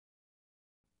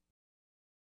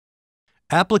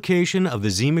Application of the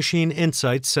Zmachine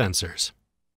Insight sensors.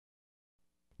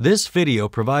 This video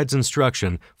provides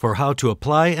instruction for how to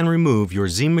apply and remove your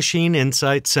Zmachine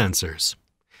Insight sensors.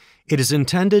 It is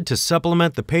intended to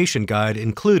supplement the patient guide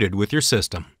included with your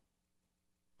system.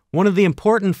 One of the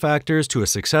important factors to a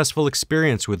successful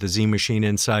experience with the Zmachine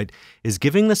Insight is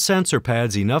giving the sensor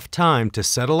pads enough time to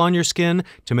settle on your skin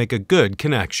to make a good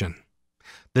connection.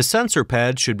 The sensor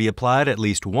pads should be applied at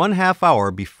least 1/2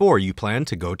 hour before you plan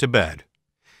to go to bed.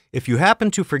 If you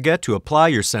happen to forget to apply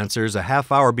your sensors a half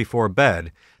hour before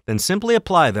bed, then simply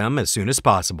apply them as soon as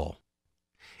possible.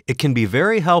 It can be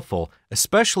very helpful,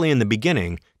 especially in the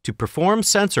beginning, to perform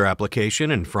sensor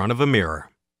application in front of a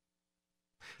mirror.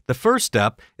 The first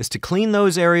step is to clean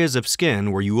those areas of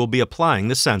skin where you will be applying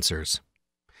the sensors.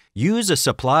 Use a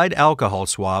supplied alcohol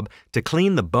swab to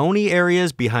clean the bony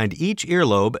areas behind each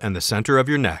earlobe and the center of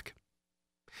your neck.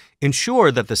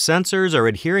 Ensure that the sensors are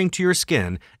adhering to your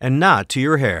skin and not to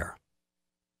your hair.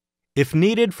 If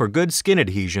needed for good skin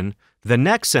adhesion, the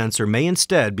neck sensor may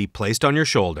instead be placed on your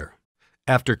shoulder.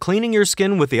 After cleaning your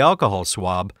skin with the alcohol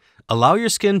swab, allow your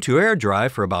skin to air dry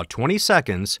for about 20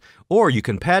 seconds, or you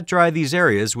can pat dry these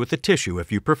areas with a tissue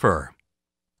if you prefer.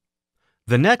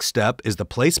 The next step is the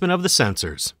placement of the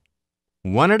sensors.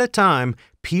 One at a time,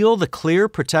 peel the clear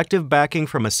protective backing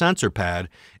from a sensor pad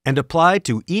and apply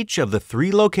to each of the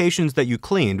 3 locations that you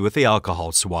cleaned with the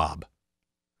alcohol swab.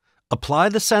 Apply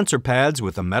the sensor pads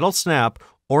with a metal snap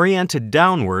oriented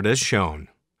downward as shown.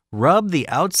 Rub the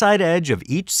outside edge of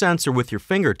each sensor with your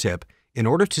fingertip in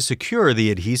order to secure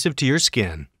the adhesive to your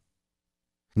skin.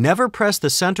 Never press the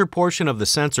center portion of the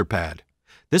sensor pad.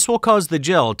 This will cause the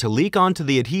gel to leak onto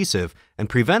the adhesive and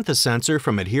prevent the sensor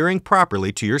from adhering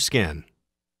properly to your skin.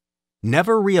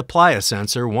 Never reapply a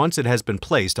sensor once it has been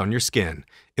placed on your skin.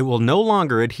 It will no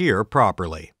longer adhere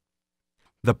properly.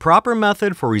 The proper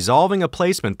method for resolving a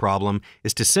placement problem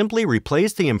is to simply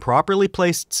replace the improperly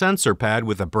placed sensor pad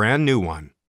with a brand new one.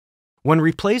 When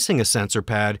replacing a sensor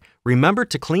pad, remember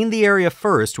to clean the area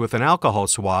first with an alcohol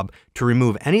swab to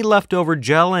remove any leftover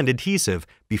gel and adhesive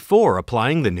before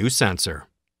applying the new sensor.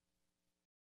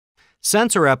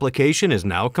 Sensor application is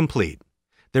now complete.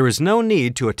 There is no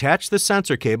need to attach the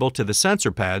sensor cable to the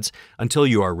sensor pads until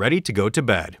you are ready to go to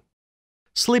bed.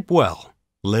 Sleep well,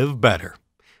 live better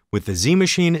with the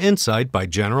Zmachine Insight by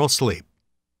General Sleep.